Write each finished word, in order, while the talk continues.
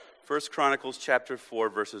1 Chronicles chapter 4,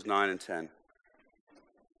 verses 9 and 10.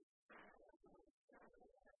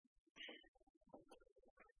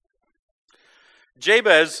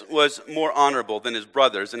 Jabez was more honorable than his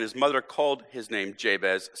brothers, and his mother called his name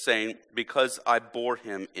Jabez, saying, "Because I bore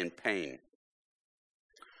him in pain."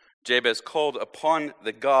 Jabez called upon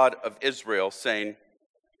the God of Israel, saying,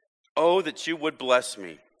 "Oh, that you would bless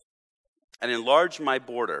me, and enlarge my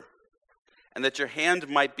border, and that your hand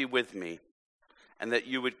might be with me, and that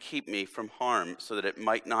you would keep me from harm, so that it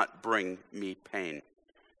might not bring me pain."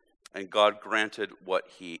 And God granted what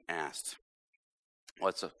he asked.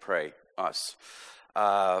 Let's pray us.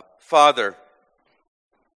 Father,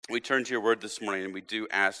 we turn to your word this morning, and we do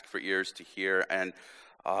ask for ears to hear and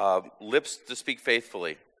lips to speak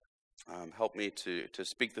faithfully. Help me to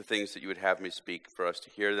speak the things that you would have me speak, for us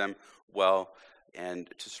to hear them well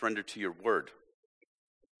and to surrender to your word,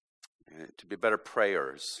 and to be better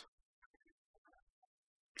prayers,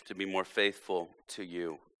 to be more faithful to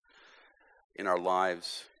you in our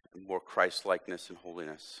lives, and more Christ-likeness and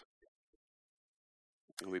holiness.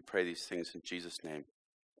 And we pray these things in Jesus' name.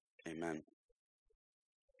 Amen.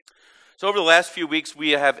 So over the last few weeks, we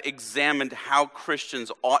have examined how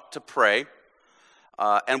Christians ought to pray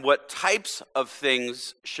and what types of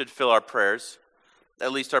things should fill our prayers,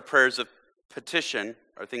 at least our prayers of petition,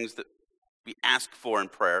 or things that we ask for in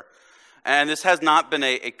prayer. And this has not been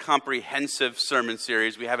a comprehensive sermon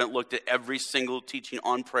series. We haven't looked at every single teaching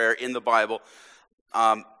on prayer in the Bible.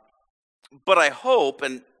 But I hope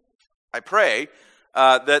and I pray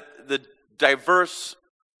that the diverse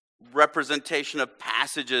representation of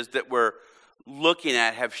passages that we're looking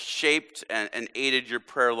at have shaped and aided your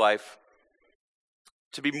prayer life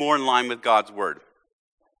to be more in line with God's word.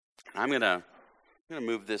 I'm gonna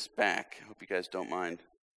move this back. I hope you guys don't mind.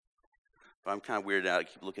 But I'm kind of weirded out. I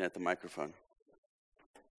keep looking at the microphone.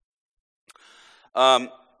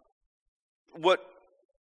 What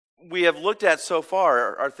we have looked at so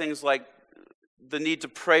far are things like the need to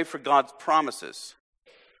pray for God's promises,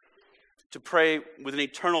 to pray with an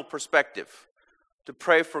eternal perspective, to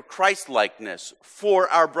pray for Christ-likeness for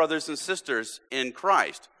our brothers and sisters in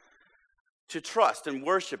Christ, to trust and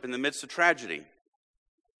worship in the midst of tragedy.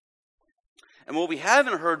 And what we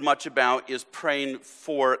haven't heard much about is praying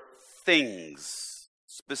for things,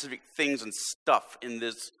 specific things and stuff in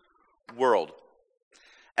this world.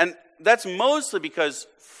 And that's mostly because,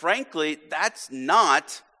 frankly, that's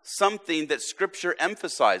not something that Scripture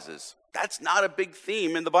emphasizes. That's not a big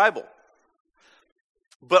theme in the Bible.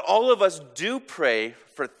 But all of us do pray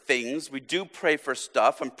for things. We do pray for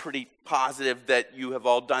stuff. I'm pretty positive that you have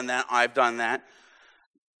all done that. I've done that.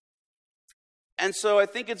 And so I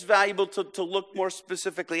think it's valuable to look more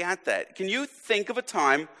specifically at that. Can you think of a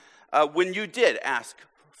time when you did ask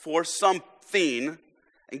for something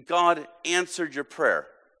and God answered your prayer?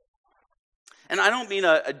 And I don't mean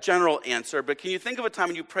a general answer, but can you think of a time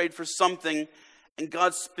when you prayed for something and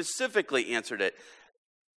God specifically answered it?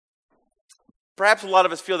 Perhaps a lot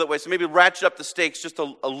of us feel that way, so maybe ratchet up the stakes just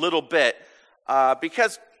a little bit,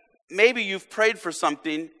 because maybe you've prayed for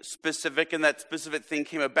something specific and that specific thing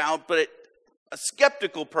came about, but a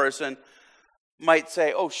skeptical person might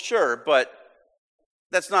say, "Oh, sure, but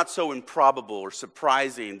that's not so improbable or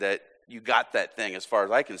surprising that you got that thing as far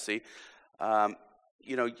as I can see.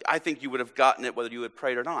 I think you would have gotten it whether you had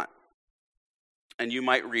prayed or not." And you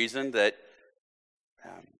might reason that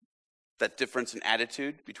that difference in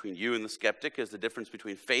attitude between you and the skeptic is the difference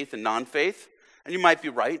between faith and non-faith. And you might be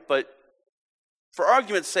right, but for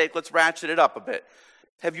argument's sake, let's ratchet it up a bit.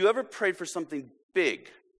 Have you ever prayed for something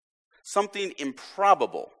big, something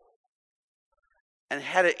improbable, and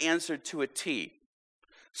had it answered to a T,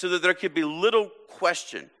 so that there could be little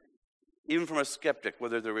question, even from a skeptic,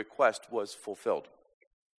 whether the request was fulfilled?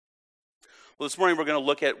 Well, this morning we're going to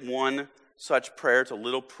look at one such prayer. It's a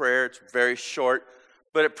little prayer. It's very short,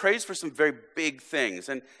 but it prays for some very big things,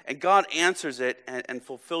 and God answers it and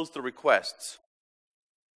fulfills the requests.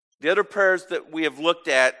 The other prayers that we have looked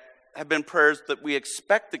at have been prayers that we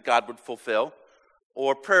expect that God would fulfill,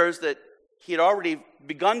 or prayers that he had already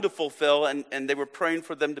begun to fulfill, and they were praying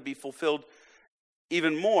for them to be fulfilled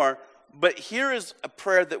even more. But here is a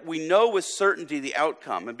prayer that we know with certainty the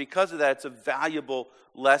outcome, and because of that, it's a valuable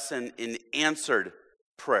lesson in answered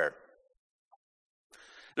prayer.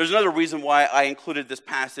 There's another reason why I included this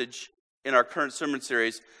passage in our current sermon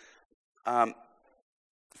series.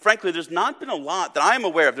 Frankly, there's not been a lot that I'm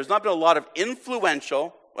aware of. There's not been a lot of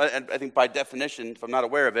influential, and I think by definition, if I'm not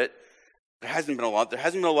aware of it, there hasn't been a lot. There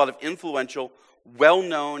hasn't been a lot of influential,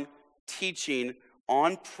 well-known teaching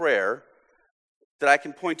on prayer that I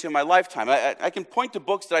can point to in my lifetime. I can point to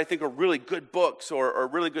books that I think are really good books or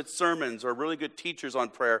really good sermons or really good teachers on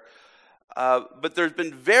prayer. But there's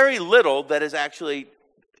been very little that has actually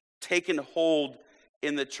taken hold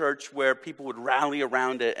in the church where people would rally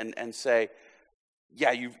around it and say,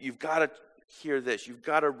 yeah, you've got to hear this, you've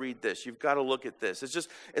got to read this, you've got to look at this.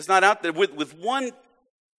 It's not out there with one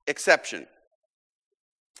exception.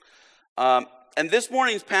 And this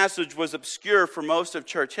morning's passage was obscure for most of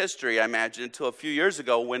church history, I imagine, until a few years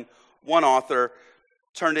ago when one author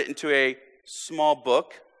turned it into a small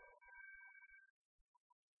book.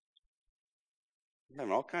 I'm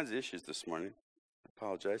having all kinds of issues this morning. I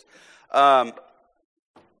apologize. My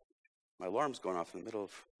alarm's going off in the middle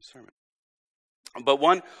of the sermon. But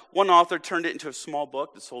one author turned it into a small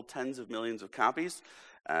book that sold tens of millions of copies,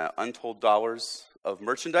 untold dollars of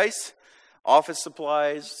merchandise, office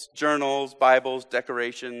supplies, journals, Bibles,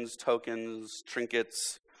 decorations, tokens,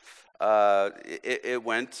 trinkets. It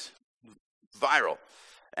went viral.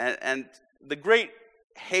 And the great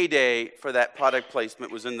heyday for that product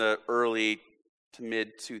placement was in the early to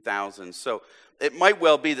mid 2000s. So it might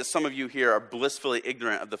well be that some of you here are blissfully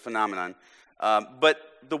ignorant of the phenomenon. But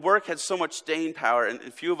the work had so much staying power, and a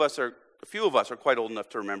few of us are quite old enough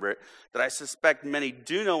to remember it, that I suspect many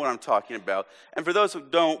do know what I'm talking about. And for those who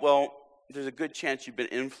don't, well, there's a good chance you've been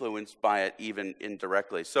influenced by it even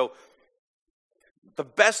indirectly. So the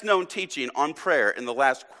best known teaching on prayer in the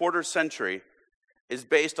last quarter century is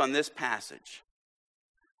based on this passage.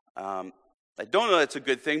 I don't know that's a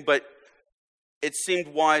good thing, but it seemed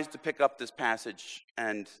wise to pick up this passage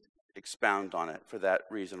and expound on it for that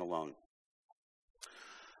reason alone.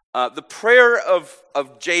 The prayer of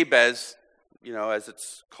Jabez, as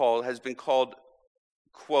it's called, has been called,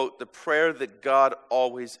 quote, the prayer that God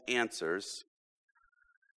always answers,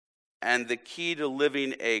 and the key to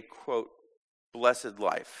living a, quote, blessed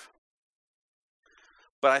life.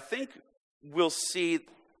 But I think we'll see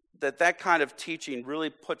that kind of teaching really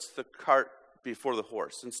puts the cart before the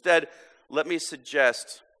horse. Instead, let me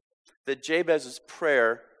suggest that Jabez's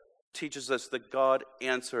prayer teaches us that God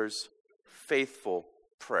answers faithful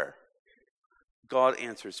prayer. God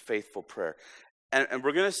answers faithful prayer. And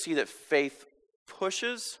we're going to see that faith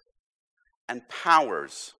pushes and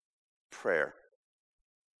powers prayer.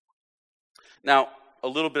 Now, a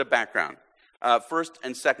little bit of background. First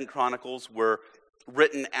and Second Chronicles were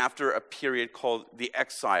written after a period called the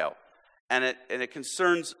Exile. And it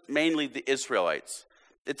concerns mainly the Israelites.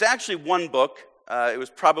 It's actually one book. It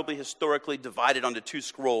was probably historically divided onto two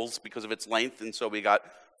scrolls because of its length, and so we got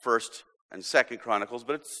First and Second Chronicles,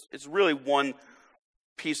 but it's really one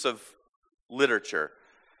piece of literature.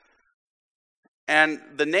 And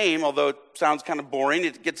the name, although it sounds kind of boring,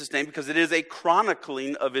 it gets its name because it is a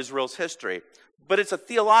chronicling of Israel's history. But it's a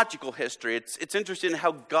theological history. It's interesting in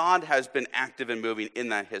how God has been active and moving in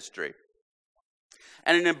that history.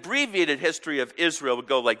 And an abbreviated history of Israel would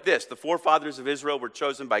go like this. The forefathers of Israel were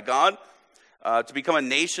chosen by God to become a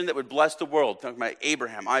nation that would bless the world. Talking about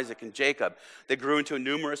Abraham, Isaac, and Jacob. They grew into a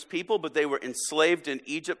numerous people, but they were enslaved in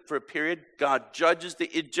Egypt for a period. God judges the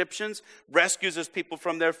Egyptians, rescues his people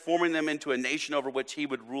from there, forming them into a nation over which he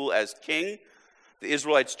would rule as king. The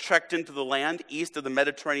Israelites trekked into the land east of the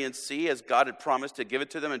Mediterranean Sea as God had promised to give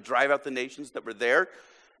it to them and drive out the nations that were there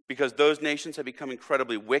because those nations had become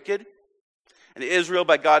incredibly wicked. And Israel,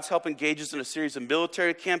 by God's help, engages in a series of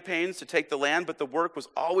military campaigns to take the land, but the work was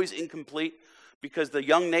always incomplete because the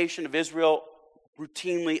young nation of Israel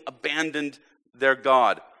routinely abandoned their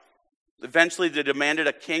God. Eventually, they demanded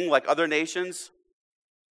a king like other nations.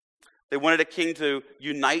 They wanted a king to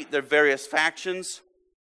unite their various factions.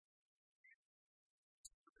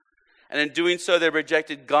 And in doing so, they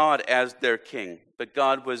rejected God as their king. But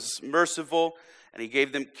God was merciful, and he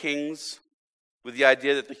gave them kings with the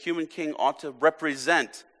idea that the human king ought to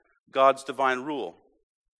represent God's divine rule.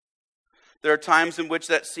 There are times in which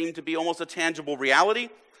that seemed to be almost a tangible reality,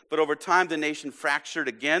 but over time the nation fractured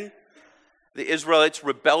again. The Israelites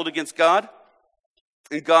rebelled against God,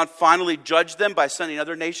 and God finally judged them by sending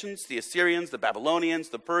other nations, the Assyrians, the Babylonians,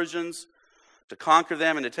 the Persians, to conquer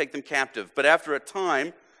them and to take them captive. But after a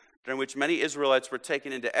time during which many Israelites were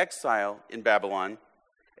taken into exile in Babylon,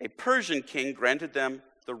 a Persian king granted them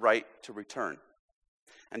the right to return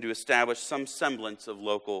and to establish some semblance of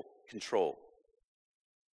local control.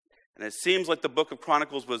 And it seems like the book of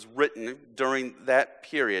Chronicles was written during that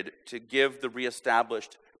period to give the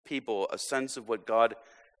reestablished people a sense of what God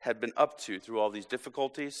had been up to through all these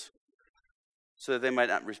difficulties so that they might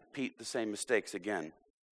not repeat the same mistakes again.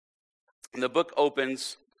 And the book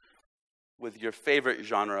opens with your favorite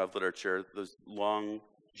genre of literature, those long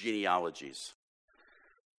genealogies.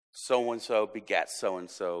 So-and-so begat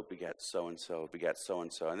so-and-so, begat so-and-so, begat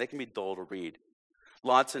so-and-so. And they can be dull to read.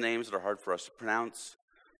 Lots of names that are hard for us to pronounce.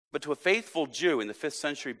 But to a faithful Jew in the 5th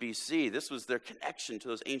century BC, this was their connection to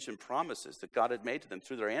those ancient promises that God had made to them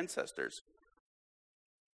through their ancestors.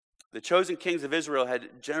 The chosen kings of Israel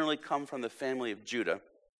had generally come from the family of Judah,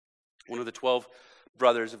 one of the 12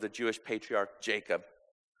 brothers of the Jewish patriarch Jacob.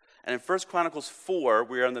 And in 1 Chronicles 4,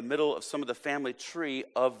 we are in the middle of some of the family tree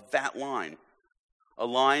of that line. A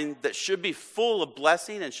line that should be full of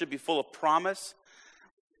blessing and should be full of promise.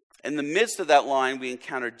 In the midst of that line, we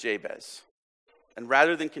encountered Jabez. And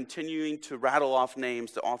rather than continuing to rattle off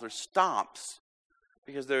names, the author stops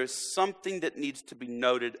because there is something that needs to be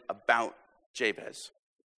noted about Jabez.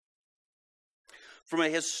 From a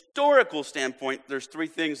historical standpoint, there's 3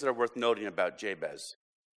 things that are worth noting about Jabez.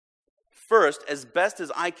 First, as best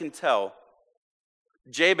as I can tell,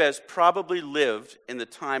 Jabez probably lived in the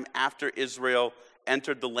time after Israel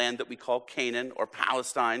entered the land that we call Canaan or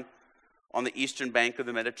Palestine on the eastern bank of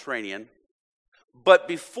the Mediterranean, but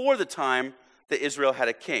before the time that Israel had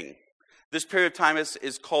a king. This period of time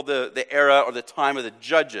is called the era or the time of the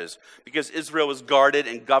judges, because Israel was guarded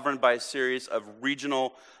and governed by a series of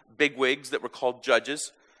regional bigwigs that were called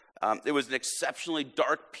judges. It was an exceptionally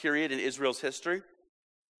dark period in Israel's history.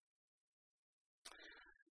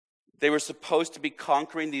 They were supposed to be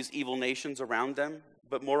conquering these evil nations around them,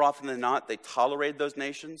 but more often than not, they tolerated those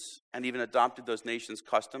nations and even adopted those nations'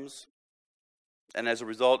 customs. And as a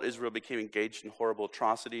result, Israel became engaged in horrible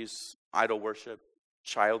atrocities, idol worship,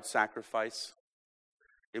 child sacrifice.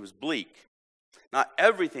 It was bleak. Not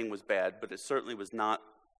everything was bad, but it certainly was not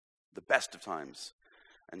the best of times.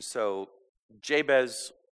 And so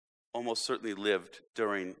Jabez almost certainly lived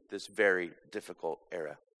during this very difficult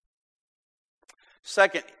era.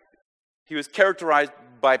 Second, he was characterized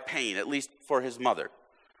by pain, at least for his mother.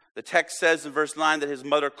 The text says in verse 9 that his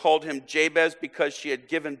mother called him Jabez because she had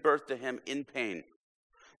given birth to him in pain.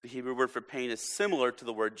 The Hebrew word for pain is similar to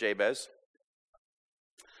the word Jabez.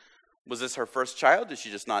 Was this her first child? Did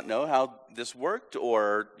she just not know how this worked?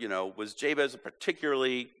 Or, was Jabez a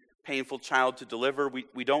particularly painful child to deliver?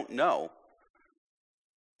 We don't know.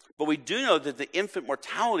 But we do know that the infant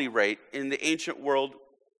mortality rate in the ancient world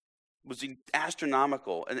was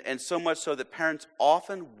astronomical, and so much so that parents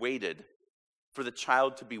often waited for the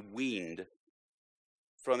child to be weaned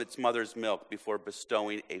from its mother's milk before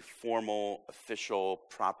bestowing a formal, official,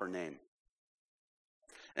 proper name.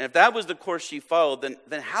 And if that was the course she followed,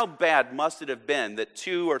 then how bad must it have been that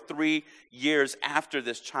 2 or 3 years after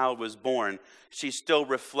this child was born, she still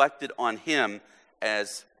reflected on him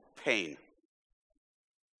as pain?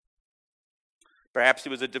 Perhaps he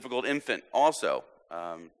was a difficult infant also.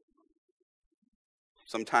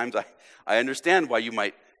 Sometimes I understand why you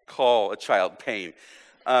might call a child pain.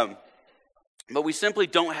 But we simply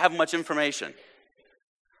don't have much information.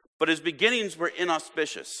 But his beginnings were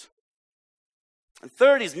inauspicious. And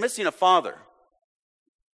third, he's missing a father.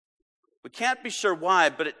 We can't be sure why,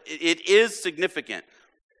 but it is significant.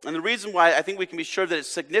 And the reason why I think we can be sure that it's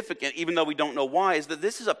significant, even though we don't know why, is that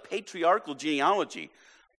this is a patriarchal genealogy.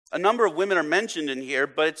 A number of women are mentioned in here,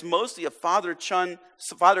 but it's mostly a father-son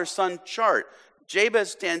chart.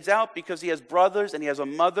 Jabez stands out because he has brothers and he has a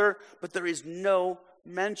mother, but there is no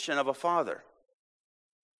mention of a father.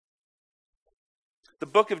 The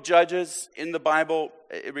book of Judges in the Bible,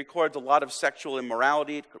 it records a lot of sexual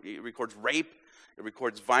immorality. It records rape. It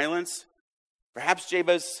records violence. Perhaps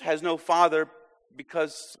Jabez has no father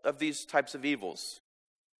because of these types of evils.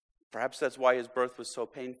 Perhaps that's why his birth was so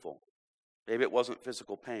painful. Maybe it wasn't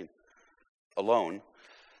physical pain alone.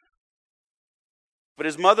 But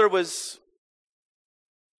his mother was,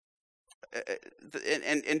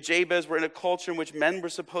 and Jabez were in a culture in which men were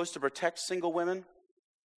supposed to protect single women,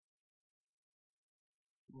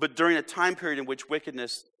 but during a time period in which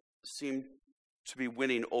wickedness seemed to be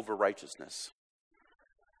winning over righteousness.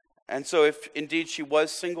 And so if indeed she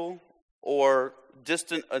was single or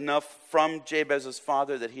distant enough from Jabez's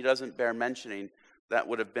father that he doesn't bear mentioning, that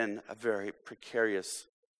would have been a very precarious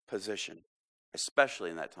position, especially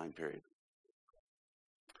in that time period.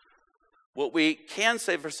 What we can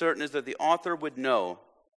say for certain is that the author would know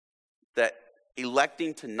that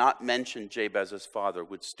electing to not mention Jabez's father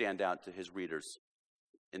would stand out to his readers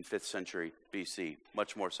in 5th century BC,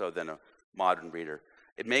 much more so than a modern reader.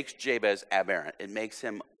 It makes Jabez aberrant. It makes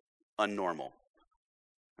him unnormal.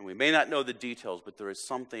 And we may not know the details, but there is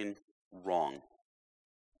something wrong.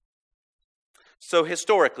 So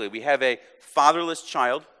historically, we have a fatherless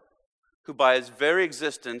child who by his very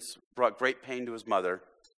existence brought great pain to his mother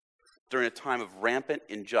during a time of rampant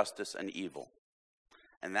injustice and evil.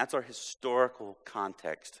 And that's our historical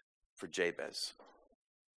context for Jabez.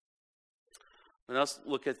 And let's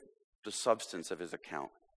look at the substance of his account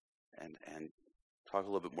and talk a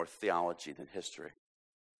little bit more theology than history.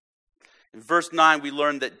 In verse 9, we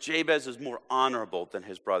learn that Jabez is more honorable than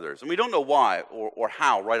his brothers. And we don't know why or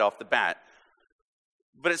how right off the bat.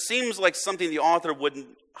 But it seems like something the author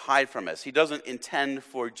wouldn't hide from us. He doesn't intend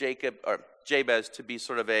for Jabez to be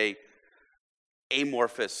sort of a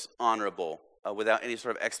amorphous honorable without any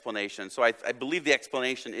sort of explanation. So I believe the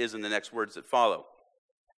explanation is in the next words that follow.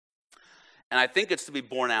 And I think it's to be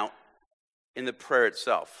borne out in the prayer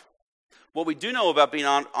itself. What we do know about being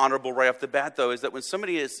honorable right off the bat, though, is that when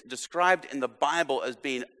somebody is described in the Bible as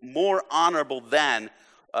being more honorable than,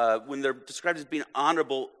 when they're described as being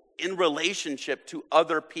honorable in relationship to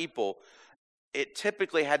other people, it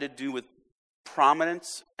typically had to do with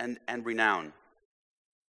prominence and renown.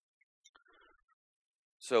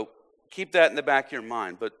 So keep that in the back of your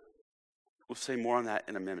mind, but we'll say more on that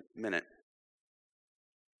in a minute.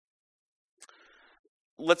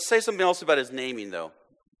 Let's say something else about his naming, though.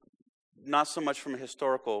 Not so much from a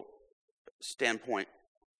historical standpoint,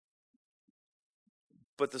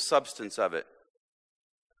 but the substance of it.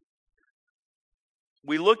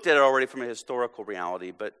 We looked at it already from a historical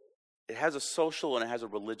reality, but it has a social and it has a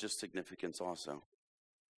religious significance also.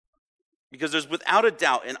 Because there's without a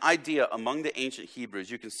doubt an idea among the ancient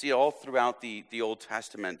Hebrews, you can see all throughout the Old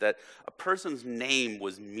Testament, that a person's name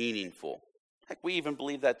was meaningful. Heck, we even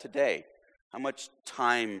believe that today. How much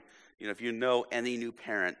time, if you know any new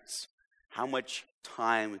parents, how much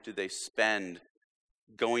time do they spend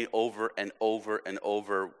going over and over and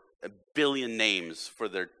over a billion names for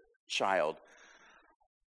their child?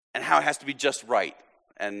 And how it has to be just right.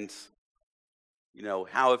 And,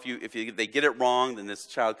 how if they get it wrong, then this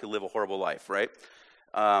child could live a horrible life, right?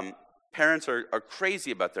 Parents are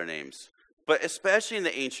crazy about their names. But especially in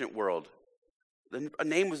the ancient world, a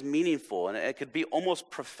name was meaningful, and it could be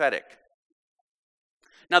almost prophetic.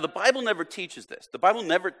 Now, the Bible never teaches this. The Bible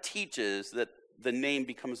never teaches that the name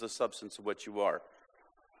becomes the substance of what you are.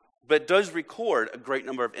 But it does record a great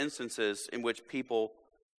number of instances in which people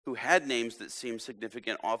who had names that seemed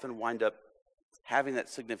significant often wind up having that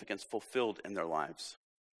significance fulfilled in their lives.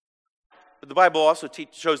 But the Bible also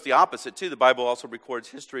shows the opposite, too. The Bible also records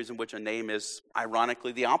histories in which a name is,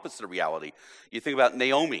 ironically, the opposite of reality. You think about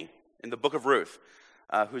Naomi in the book of Ruth,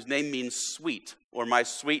 whose name means sweet, or my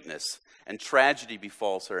sweetness, and tragedy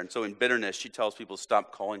befalls her. And so in bitterness, she tells people to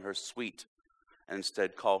stop calling her sweet and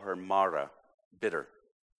instead call her Mara, bitter.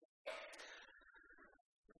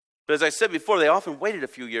 But as I said before, they often waited a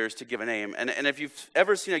few years to give a name. And if you've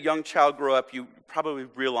ever seen a young child grow up, you probably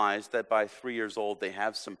realize that by 3 years old, they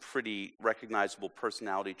have some pretty recognizable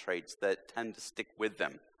personality traits that tend to stick with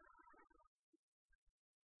them.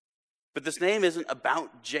 But this name isn't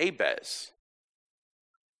about Jabez.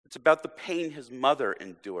 It's about the pain his mother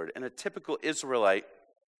endured. And a typical Israelite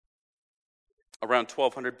around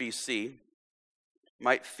 1200 BC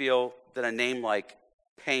might feel that a name like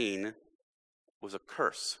pain was a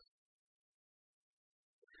curse.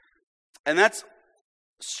 And that's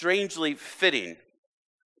strangely fitting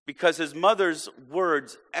because his mother's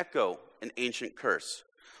words echo an ancient curse.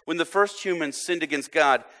 When the first humans sinned against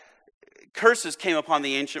God, curses came upon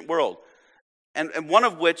the ancient world. And one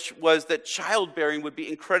of which was that childbearing would be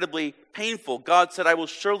incredibly painful. God said, I will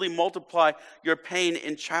surely multiply your pain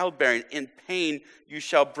in childbearing. In pain you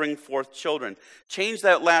shall bring forth children. Change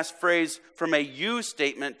that last phrase from a you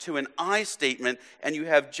statement to an I statement, and you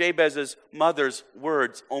have Jabez's mother's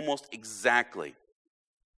words almost exactly.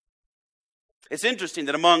 It's interesting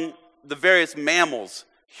that among the various mammals,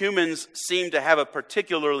 humans seem to have a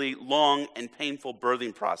particularly long and painful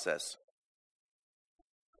birthing process.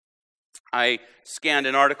 I scanned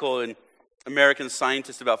an article in American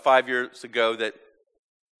Scientist about 5 years ago that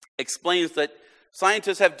explains that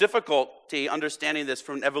scientists have difficulty understanding this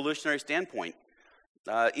from an evolutionary standpoint.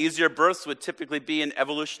 Easier births would typically be an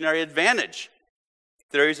evolutionary advantage.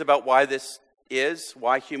 Theories about why this is,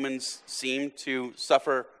 why humans seem to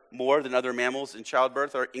suffer more than other mammals in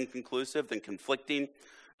childbirth are inconclusive and conflicting,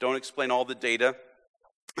 don't explain all the data.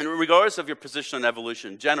 And regardless of your position on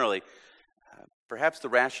evolution, generally, perhaps the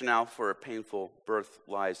rationale for a painful birth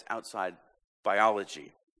lies outside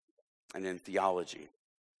biology and in theology.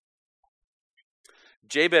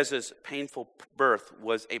 Jabez's painful birth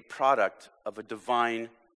was a product of a divine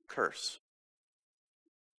curse.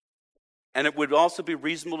 And it would also be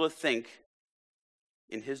reasonable to think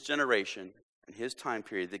in his generation, in his time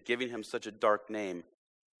period, that giving him such a dark name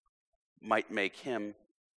might make him,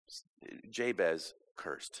 Jabez,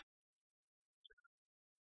 cursed.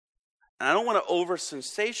 And I don't want to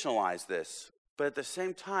over-sensationalize this, but at the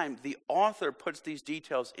same time, the author puts these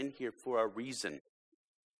details in here for a reason.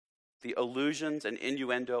 The allusions and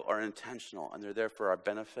innuendo are intentional, and they're there for our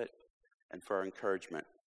benefit and for our encouragement.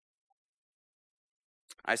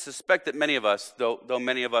 I suspect that many of us, though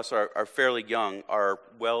many of us are fairly young, are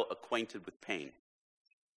well acquainted with pain.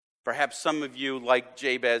 Perhaps some of you, like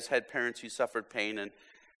Jabez, had parents who suffered pain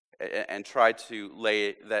and tried to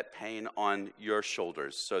lay that pain on your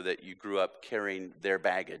shoulders so that you grew up carrying their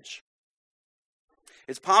baggage.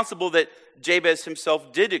 It's possible that Jabez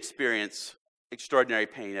himself did experience extraordinary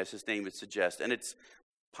pain, as his name would suggest, and it's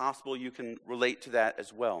possible you can relate to that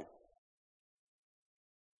as well.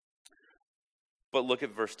 But look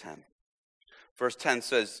at verse 10. Verse 10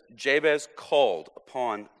 says, Jabez called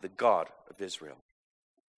upon the God of Israel.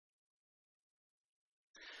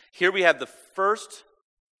 Here we have the first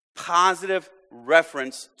positive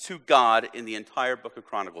reference to God in the entire book of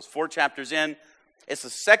Chronicles. 4 chapters in, it's the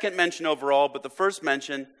second mention overall, but the first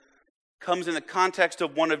mention comes in the context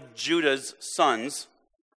of one of Judah's sons,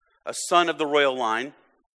 a son of the royal line.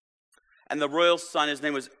 And the royal son, his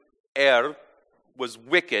name was was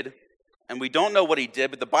wicked. And we don't know what he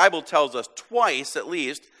did, but the Bible tells us twice at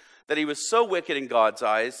least that he was so wicked in God's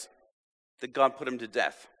eyes that God put him to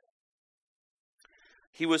death.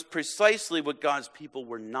 He was precisely what God's people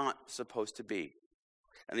were not supposed to be.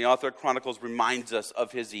 And the author of Chronicles reminds us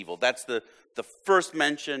of his evil. That's the first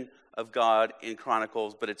mention of God in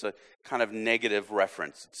Chronicles, but it's a kind of negative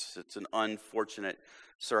reference. It's an unfortunate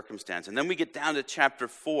circumstance. And then we get down to chapter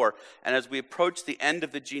 4, and as we approach the end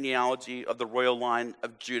of the genealogy of the royal line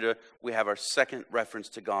of Judah, we have our second reference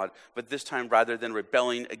to God. But this time, rather than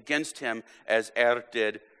rebelling against him as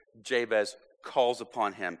did, Jabez calls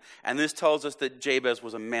upon him. And this tells us that Jabez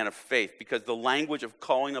was a man of faith, because the language of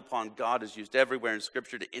calling upon God is used everywhere in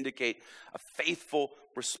Scripture to indicate a faithful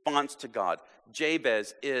response to God.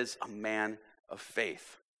 Jabez is a man of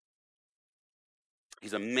faith.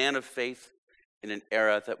 He's a man of faith in an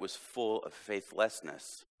era that was full of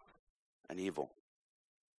faithlessness and evil.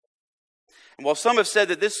 And while some have said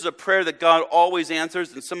that this is a prayer that God always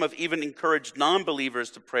answers, and some have even encouraged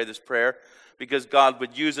non-believers to pray this prayer because God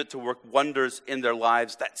would use it to work wonders in their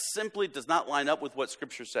lives, that simply does not line up with what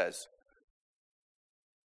Scripture says.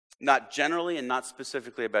 Not generally and not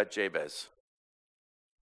specifically about Jabez.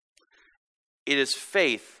 It is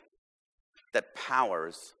faith that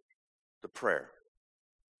powers the prayer.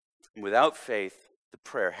 And without faith, the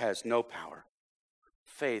prayer has no power.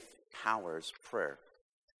 Faith powers prayer.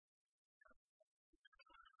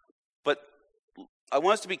 But I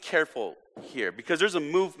want us to be careful here, because there's a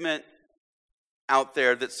movement out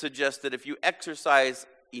there that suggests that if you exercise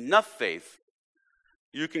enough faith,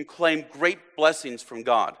 you can claim great blessings from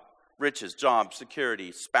God. Riches, jobs,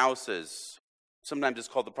 security, spouses. Sometimes it's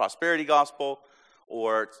called the prosperity gospel,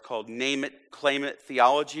 or it's called name it, claim it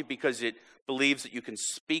theology, because it believes that you can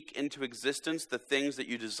speak into existence the things that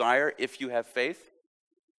you desire if you have faith.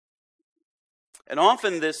 And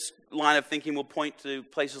often this line of thinking will point to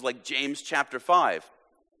places like James chapter 5.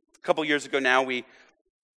 A couple years ago now, we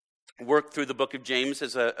worked through the book of James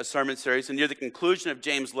as a sermon series, and near the conclusion of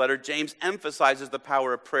James' letter, James emphasizes the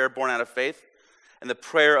power of prayer born out of faith and the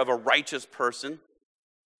prayer of a righteous person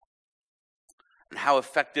and how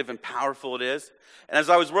effective and powerful it is. And as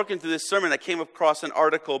I was working through this sermon, I came across an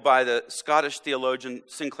article by the Scottish theologian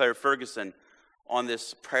Sinclair Ferguson on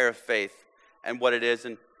this prayer of faith and what it is.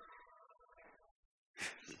 And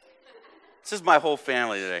this is my whole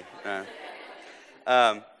family today.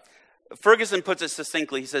 Ferguson puts it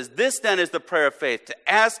succinctly. He says, "This then is the prayer of faith, to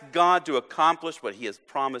ask God to accomplish what he has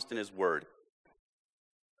promised in his word."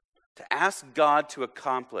 To ask God to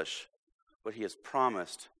accomplish what he has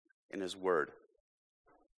promised in his word.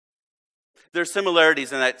 There are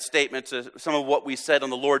similarities in that statement to some of what we said on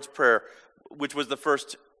the Lord's Prayer, which was the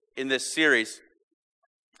first in this series.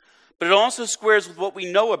 But it also squares with what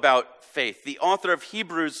we know about faith. The author of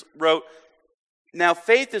Hebrews wrote, "Now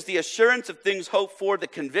faith is the assurance of things hoped for, the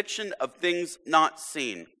conviction of things not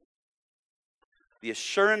seen." The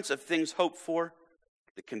assurance of things hoped for,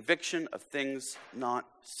 the conviction of things not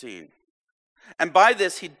seen. And by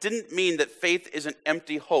this, he didn't mean that faith is an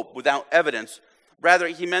empty hope without evidence. Rather,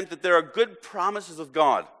 he meant that there are good promises of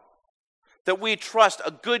God, that we trust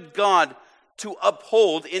a good God to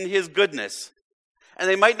uphold in his goodness. And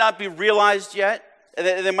they might not be realized yet.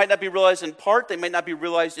 They might not be realized in part. They might not be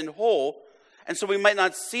realized in whole. And so we might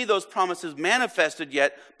not see those promises manifested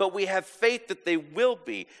yet, but we have faith that they will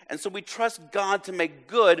be. And so we trust God to make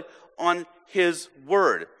good on his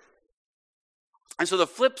word. And so the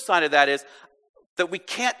flip side of that is that we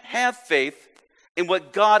can't have faith in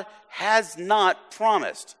what God has not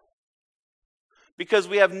promised, because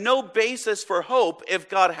we have no basis for hope if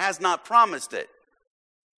God has not promised it.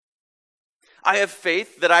 I have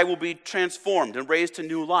faith that I will be transformed and raised to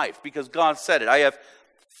new life because God said it. I have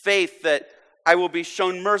faith that I will be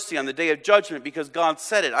shown mercy on the day of judgment because God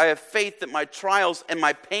said it. I have faith that my trials and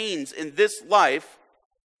my pains in this life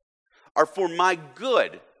are for my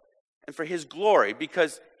good and for His glory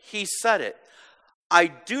because He said it. I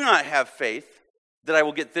do not have faith that I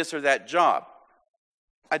will get this or that job.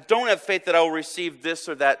 I don't have faith that I will receive this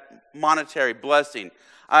or that monetary blessing.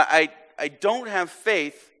 I don't have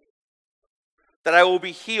faith that I will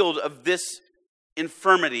be healed of this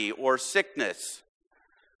infirmity or sickness.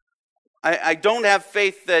 I don't have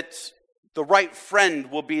faith that the right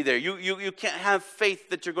friend will be there. You can't have faith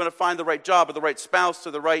that you're going to find the right job or the right spouse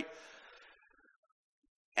or the right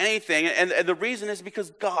anything. And the reason is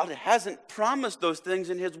because God hasn't promised those things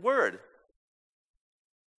in His Word.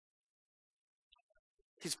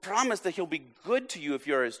 He's promised that He'll be good to you if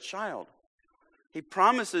you're His child. He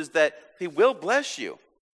promises that He will bless you.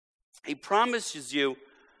 He promises you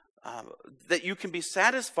that you can be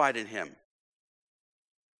satisfied in Him.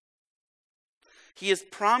 He has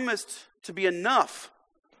promised to be enough,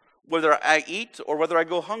 whether I eat or whether I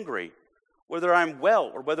go hungry, whether I'm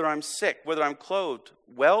well or whether I'm sick, whether I'm clothed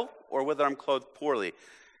well or whether I'm clothed poorly.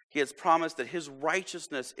 He has promised that His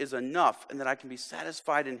righteousness is enough and that I can be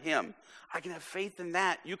satisfied in Him. I can have faith in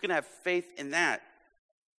that. You can have faith in that.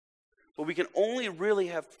 But we can only really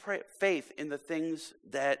have faith in the things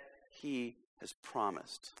that He has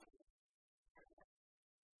promised.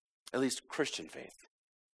 At least Christian faith,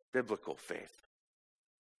 biblical faith.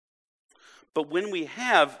 But when we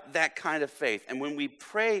have that kind of faith, and when we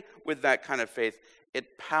pray with that kind of faith,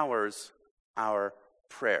 it powers our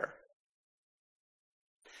prayer.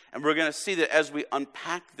 And we're going to see that as we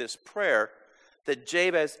unpack this prayer, that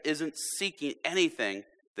Jabez isn't seeking anything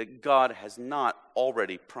that God has not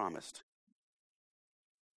already promised.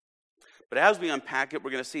 But as we unpack it,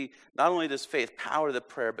 we're going to see not only does faith power the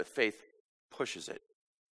prayer, but faith pushes it.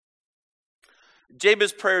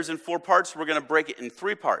 Jabez's prayer is in 4 parts. We're going to break it in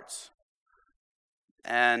 3 parts.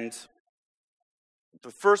 And the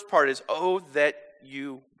first part is, oh, that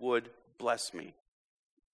you would bless me.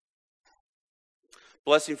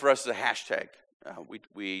 Blessing for us is a hashtag.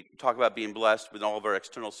 We talk about being blessed when all of our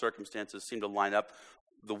external circumstances seem to line up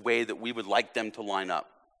the way that we would like them to line up.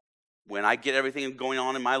 When I get everything going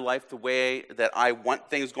on in my life the way that I want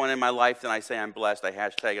things going in my life, then I say I'm blessed. I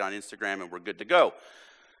hashtag it on Instagram and we're good to go.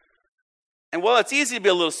 And while it's easy to be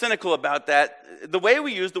a little cynical about that, the way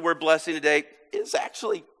we use the word blessing today is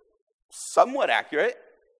actually somewhat accurate.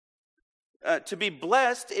 To be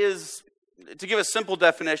blessed is, to give a simple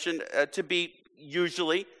definition, to be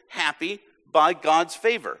usually happy by God's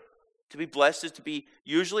favor. To be blessed is to be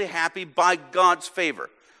usually happy by God's favor.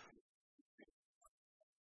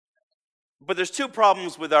 But there's 2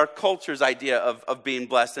 problems with our culture's idea of being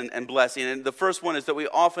blessed and blessing. And the first one is that we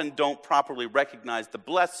often don't properly recognize the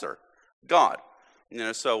blesser, God.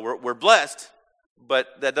 So we're blessed,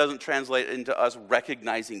 but that doesn't translate into us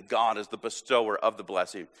recognizing God as the bestower of the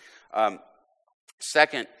blessing.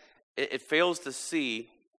 Second, it fails to see,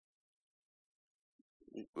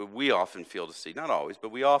 we often fail to see, not always,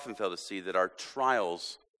 but we often fail to see that our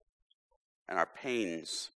trials and our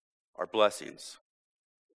pains are blessings.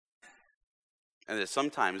 And that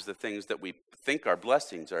sometimes the things that we think are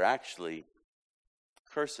blessings are actually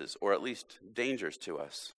curses, or at least dangers to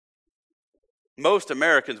us. Most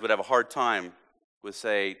Americans would have a hard time with,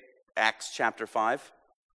 say, Acts chapter 5,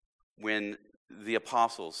 when the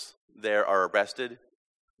apostles there are arrested,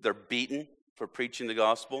 they're beaten for preaching the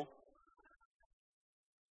gospel,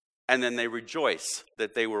 and then they rejoice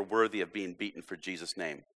that they were worthy of being beaten for Jesus'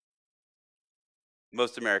 name.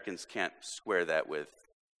 Most Americans can't square that with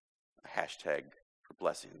a hashtag for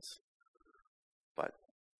blessings, but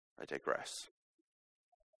I digress.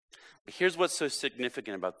 But here's what's so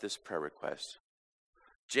significant about this prayer request.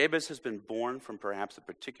 Jabez has been born from perhaps a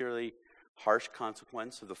particularly harsh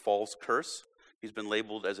consequence of the false curse. He's been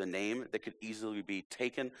labeled as a name that could easily be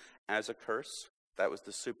taken as a curse. That was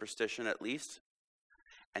the superstition, at least.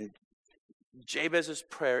 And Jabez's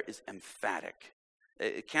prayer is emphatic.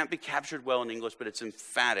 It can't be captured well in English, but it's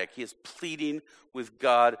emphatic. He is pleading with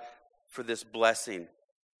God for this blessing.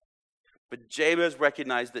 But Jabez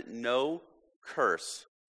recognized that no curse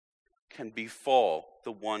can befall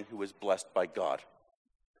the one who is blessed by God.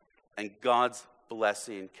 And God's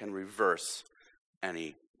blessing can reverse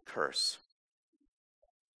any curse.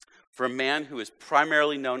 For a man who is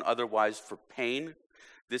primarily known otherwise for pain,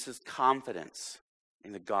 this is confidence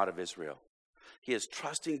in the God of Israel. He is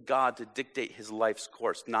trusting God to dictate his life's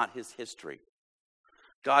course, not his history.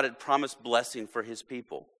 God had promised blessing for his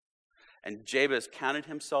people. And Jabez counted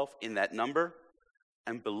himself in that number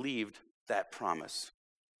and believed that promise.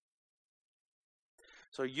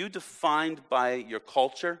 So are you defined by your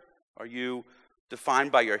culture? Are you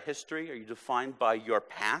defined by your history? Are you defined by your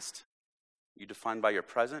past? Are you defined by your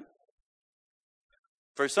present?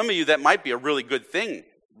 For some of you, that might be a really good thing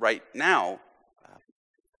right now.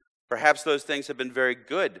 Perhaps those things have been very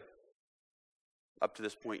good up to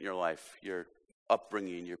this point in your life, your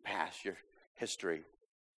upbringing, your past, your history.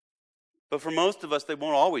 But for most of us, they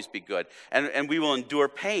won't always be good, and we will endure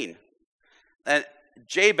pain. And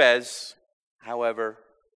Jabez, however,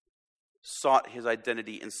 sought his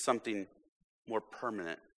identity in something more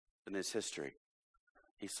permanent than his history.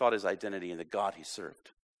 He sought his identity in the God he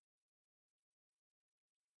served.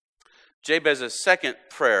 Jabez's second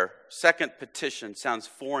prayer, second petition, sounds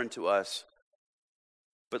foreign to us,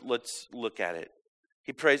 but let's look at it.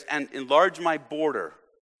 He prays, "And enlarge my border,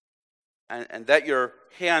 and that your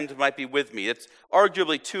hand might be with me." It's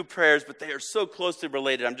arguably two prayers, but they are so closely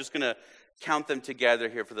related. I'm just going to count them together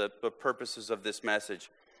here for the purposes of this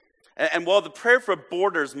message. And while the prayer for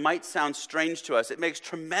borders might sound strange to us, it makes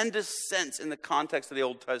tremendous sense in the context of the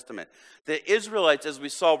Old Testament. The Israelites, as we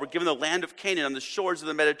saw, were given the land of Canaan on the shores of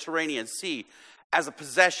the Mediterranean Sea as a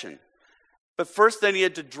possession. But first they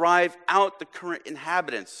needed to drive out the current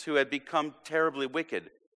inhabitants who had become terribly wicked.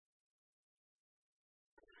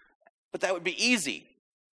 But that would be easy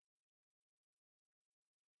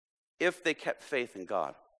if they kept faith in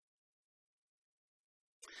God.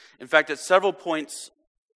 In fact, at several points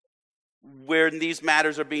where these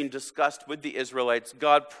matters are being discussed with the Israelites,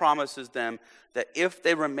 God promises them that if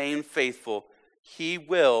they remain faithful, He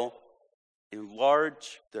will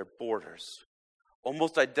enlarge their borders.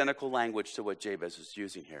 Almost identical language to what Jabez is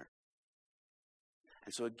using here.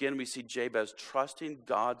 And so again, we see Jabez trusting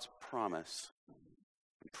God's promise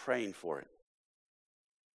and praying for it.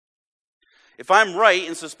 If I'm right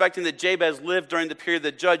in suspecting that Jabez lived during the period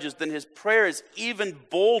of the Judges, then his prayer is even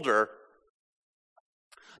bolder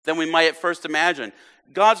than we might at first imagine.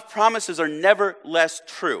 God's promises are never less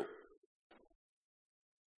true,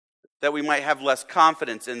 that we might have less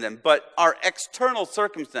confidence in them. But our external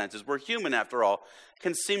circumstances, we're human after all,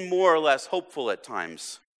 can seem more or less hopeful at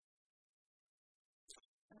times.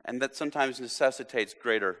 And that sometimes necessitates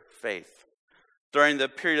greater faith. During the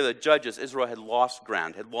period of the Judges, Israel had lost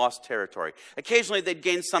ground, had lost territory. Occasionally they'd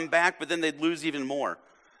gain some back, but then they'd lose even more.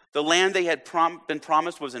 The land they had been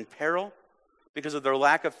promised was in peril because of their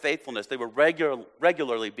lack of faithfulness. They were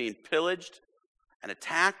regularly being pillaged and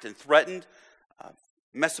attacked and threatened.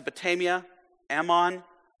 Mesopotamia, Ammon,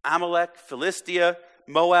 Amalek, Philistia,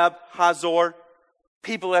 Moab, Hazor,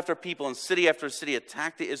 people after people and city after city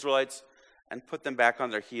attacked the Israelites and put them back on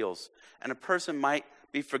their heels. And a person might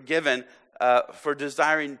be forgiven for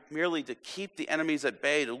desiring merely to keep the enemies at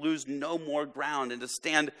bay, to lose no more ground, and to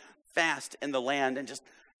stand fast in the land and just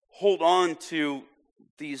hold on to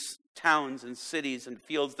these towns and cities and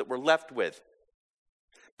fields that we're left with.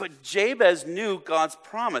 But Jabez knew God's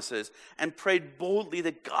promises and prayed boldly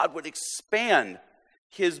that God would expand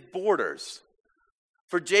his borders.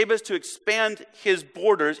 For Jabez to expand his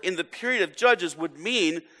borders in the period of Judges would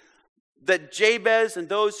mean that Jabez and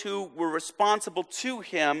those who were responsible to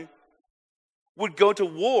him would go to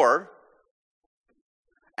war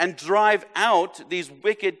and drive out these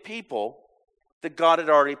wicked people that God had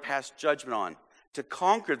already passed judgment on, to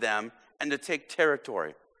conquer them and to take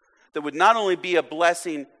territory. That would not only be a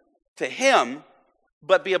blessing to him,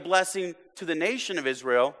 but be a blessing to the nation of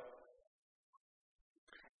Israel.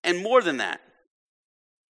 And more than that,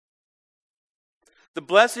 the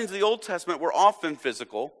blessings of the Old Testament were often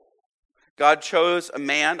physical. God chose a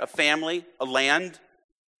man, a family, a land.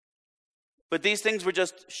 But these things were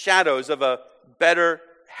just shadows of a better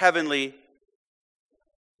heavenly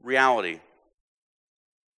reality.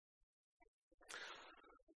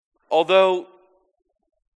 Although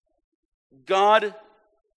God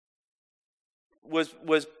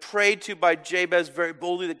was prayed to by Jabez very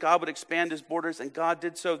boldly that God would expand his borders, and God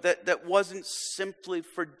did so, that wasn't simply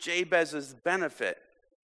for Jabez's benefit.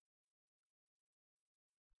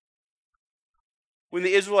 When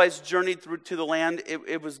the Israelites journeyed through to the land,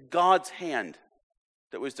 it was God's hand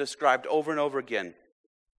that was described over and over again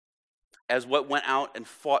as what went out and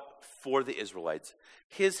fought for the Israelites.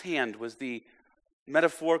 His hand was the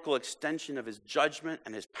metaphorical extension of his judgment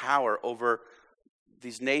and his power over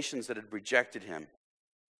these nations that had rejected him.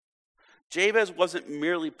 Jabez wasn't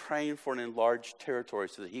merely praying for an enlarged territory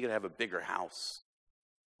so that he could have a bigger house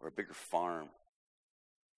or a bigger farm.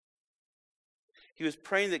 He was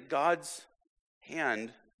praying that God's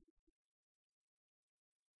hand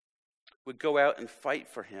would go out and fight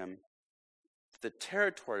for him, that the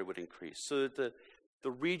territory would increase, so that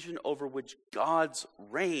the region over which God's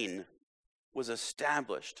reign was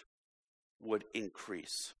established would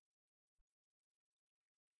increase.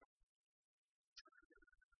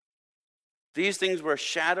 These things were a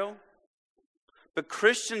shadow, but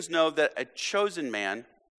Christians know that a chosen man,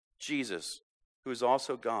 Jesus, who is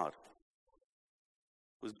also God,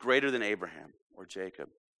 was greater than Abraham or Jacob.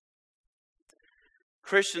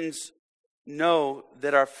 Christians know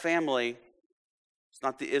that our family is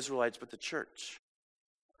not the Israelites, but the church.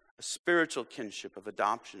 A spiritual kinship of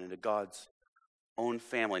adoption into God's own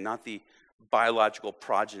family, not the biological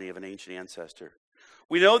progeny of an ancient ancestor.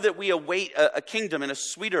 We know that we await a kingdom in a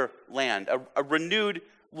sweeter land, a renewed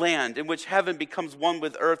land in which heaven becomes one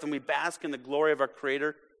with earth and we bask in the glory of our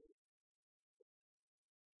Creator.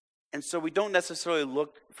 And so we don't necessarily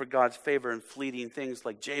look for God's favor in fleeting things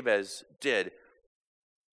like Jabez did.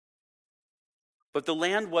 But the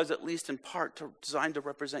land was, at least in part, designed to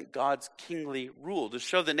represent God's kingly rule, to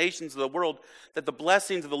show the nations of the world that the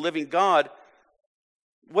blessings of the living God,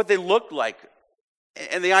 what they looked like.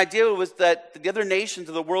 And the idea was that the other nations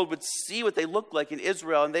of the world would see what they looked like in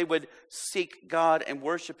Israel, and they would seek God and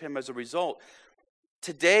worship Him as a result.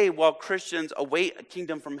 Today, while Christians await a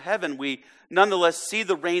kingdom from heaven, we nonetheless see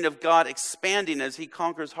the reign of God expanding as He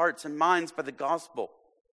conquers hearts and minds by the gospel,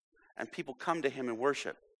 and people come to Him in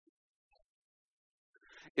worship.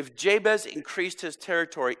 If Jabez increased his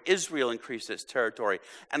territory, Israel increased its territory,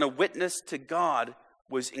 and a witness to God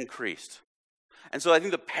was increased. And so I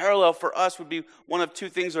think the parallel for us would be one of two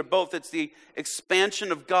things or both. It's the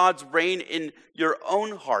expansion of God's reign in your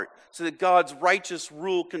own heart, so that God's righteous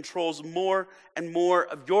rule controls more and more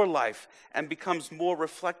of your life and becomes more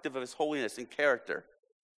reflective of His holiness and character.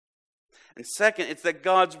 And second, it's that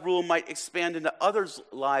God's rule might expand into others'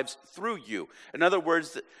 lives through you. In other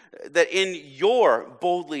words, that in your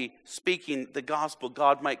boldly speaking the gospel,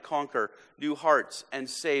 God might conquer new hearts and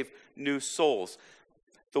save new souls.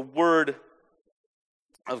 The word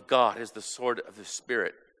of God is the sword of the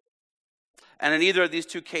Spirit. And in either of these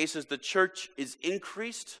two cases, the church is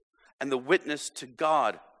increased and the witness to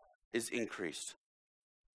God is increased.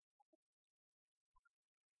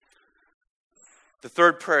 The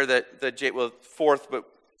third prayer third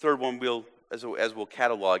one as we'll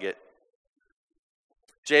catalog it.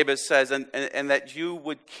 Jabez says, and that you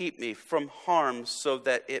would keep me from harm so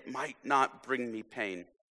that it might not bring me pain.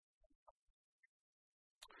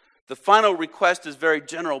 The final request is very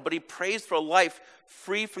general, but he prays for a life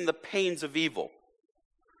free from the pains of evil.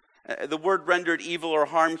 The word rendered evil or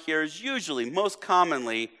harm here is usually, most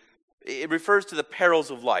commonly, it refers to the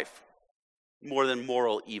perils of life more than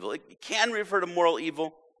moral evil. It can refer to moral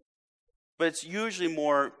evil, but it's usually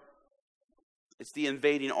it's the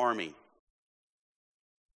invading army.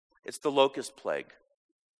 It's the locust plague.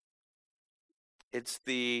 It's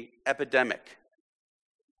the epidemic,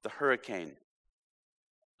 the hurricane,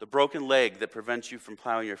 the broken leg that prevents you from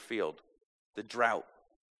plowing your field, the drought.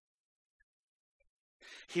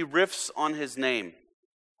 He riffs on his name,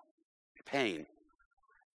 pain,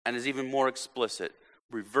 and is even more explicit.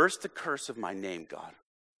 Reverse the curse of my name, God.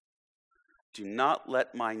 Do not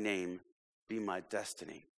let my name be my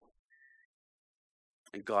destiny.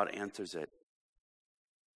 And God answers it.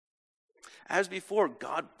 As before,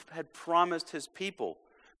 God had promised His people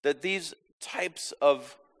that these types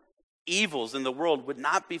of evils in the world would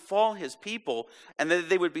not befall His people, and that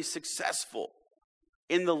they would be successful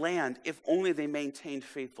in the land if only they maintained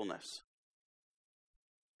faithfulness.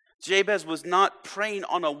 Jabez was not praying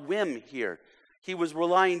on a whim here. He was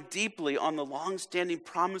relying deeply on the long-standing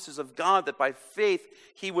promises of God that by faith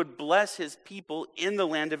He would bless His people in the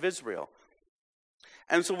land of Israel.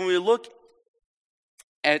 And so when we look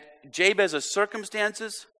at Jabez's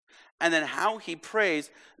circumstances and then how he prays,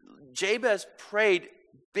 Jabez prayed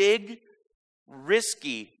big,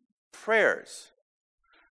 risky prayers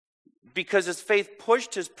because his faith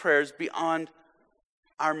pushed his prayers beyond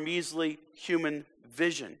our measly human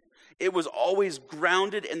vision. It was always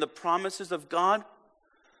grounded in the promises of God.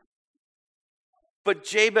 But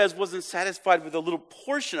Jabez wasn't satisfied with a little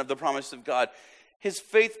portion of the promise of God. His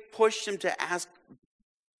faith pushed him to ask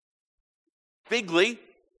bigly,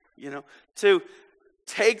 to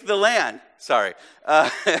take the land. To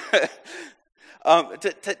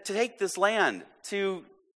take this land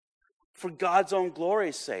for God's own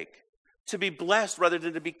glory's sake, to be blessed rather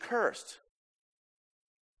than to be cursed.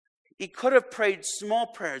 He could have prayed small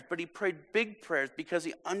prayers, but he prayed big prayers because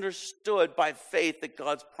he understood by faith that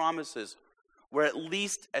God's promises were at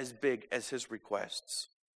least as big as his requests.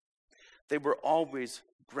 They were always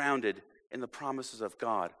grounded in the promises of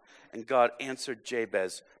God. And God answered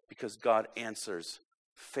Jabez because God answers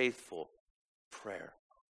faithful prayer.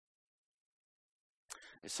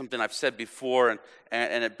 It's something I've said before,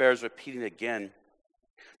 and it bears repeating again,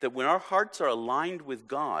 that when our hearts are aligned with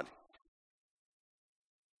God,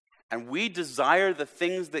 and we desire the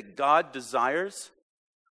things that God desires,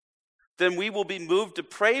 then we will be moved to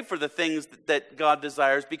pray for the things that God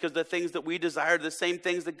desires, because the things that we desire are the same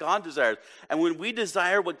things that God desires. And when we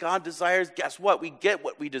desire what God desires, guess what? We get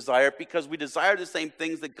what we desire, because we desire the same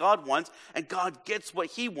things that God wants, and God gets what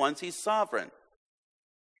he wants. He's sovereign.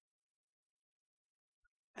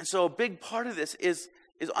 And so a big part of this is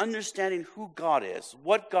understanding who God is,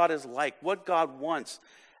 what God is like, what God wants.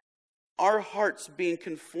 Our hearts being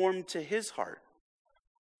conformed to his heart.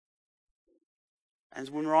 And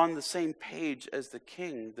when we're on the same page as the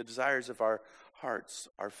King, the desires of our hearts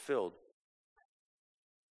are filled.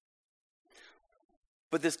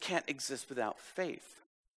 But this can't exist without faith.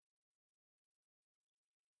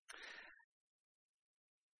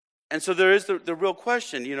 And so there is the real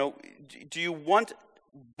question, do you want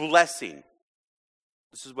blessing?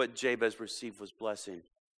 This is what Jabez received, was blessing.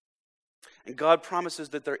 And God promises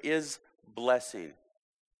that there is blessing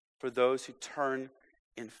for those who turn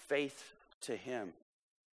in faith to him,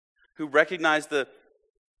 who recognize the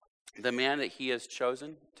man that he has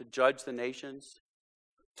chosen to judge the nations,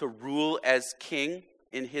 to rule as king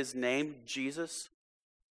in his name, Jesus,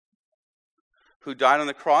 who died on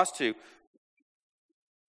the cross to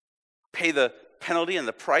pay the penalty and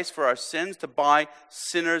the price for our sins, to buy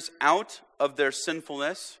sinners out of their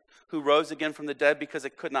sinfulness, who rose again from the dead because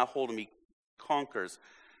it could not hold him. He conquers,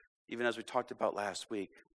 even as we talked about last week.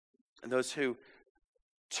 And those who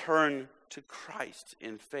turn to Christ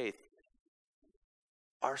in faith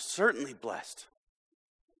are certainly blessed.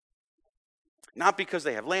 Not because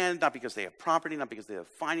they have land, not because they have property, not because they have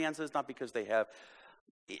finances, not because they have...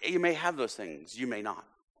 You may have those things, you may not.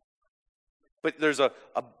 But there's a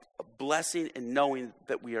blessing in knowing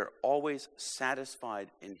that we are always satisfied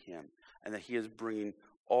in him, and that he is bringing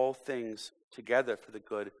all things together for the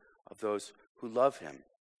good of those who love him.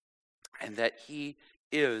 And that he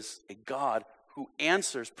is a God who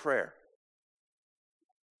answers prayer.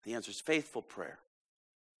 He answers faithful prayer,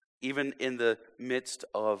 even in the midst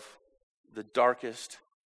of the darkest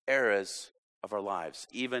eras of our lives,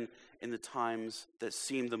 even in the times that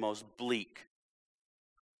seem the most bleak.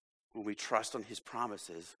 When we trust on his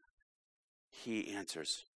promises, he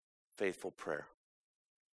answers faithful prayer.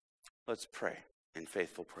 Let's pray in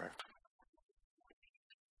faithful prayer.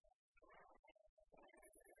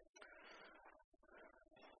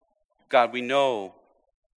 God, we know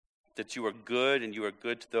that you are good, and you are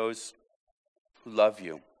good to those who love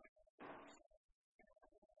you.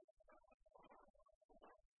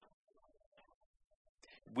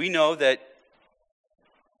 We know that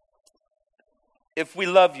if we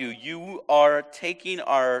love you, you are taking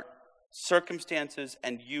our circumstances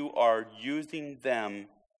and you are using them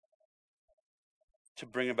to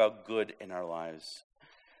bring about good in our lives.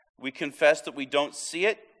 We confess that we don't see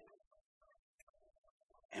it,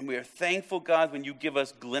 and we are thankful, God, when you give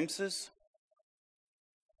us glimpses.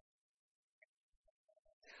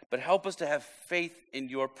 But help us to have faith in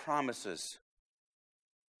your promises.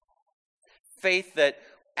 Faith that,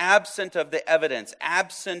 absent of the evidence,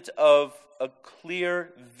 absent of a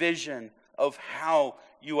clear vision of how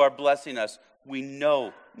you are blessing us, we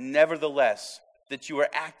know, nevertheless, that you are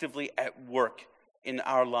actively at work in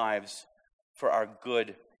our lives for our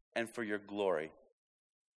good and for your glory.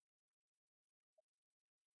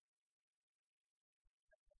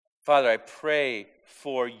 Father, I pray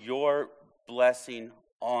for your blessing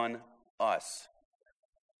on us.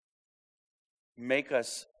 Make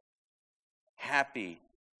us happy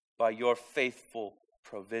by your faithful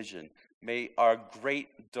provision. May our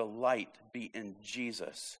great delight be in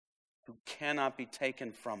Jesus, who cannot be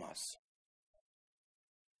taken from us.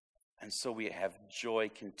 And so we have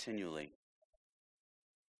joy continually.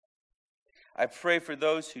 I pray for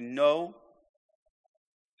those who know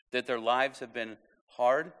that their lives have been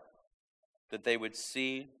hard, that they would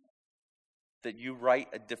see that you write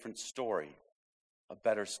a different story, a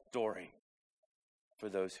better story for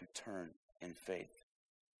those who turn in faith.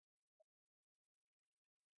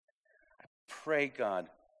 I pray, God,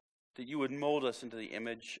 that you would mold us into the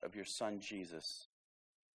image of your Son, Jesus.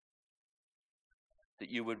 That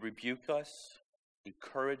you would rebuke us,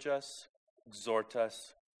 encourage us, exhort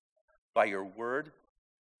us by your word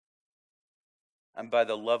and by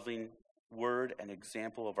the loving word and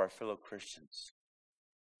example of our fellow Christians.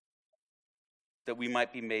 That we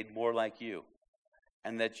might be made more like you,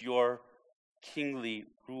 and that your kingly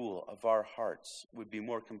rule of our hearts would be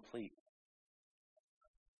more complete.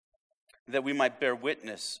 That we might bear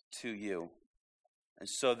witness to you, and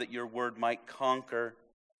so that your word might conquer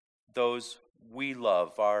those we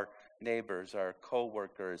love, our neighbors, our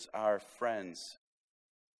co-workers, our friends,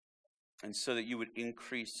 and so that you would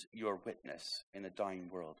increase your witness in a dying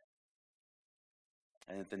world,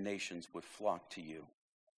 and that the nations would flock to you.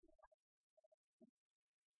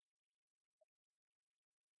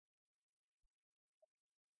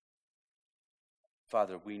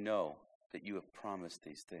 Father, we know that you have promised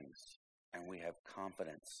these things, and we have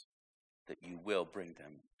confidence that you will bring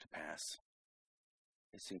them to pass.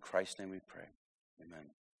 It's in Christ's name we pray. Amen.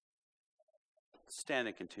 Stand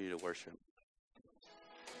and continue to worship.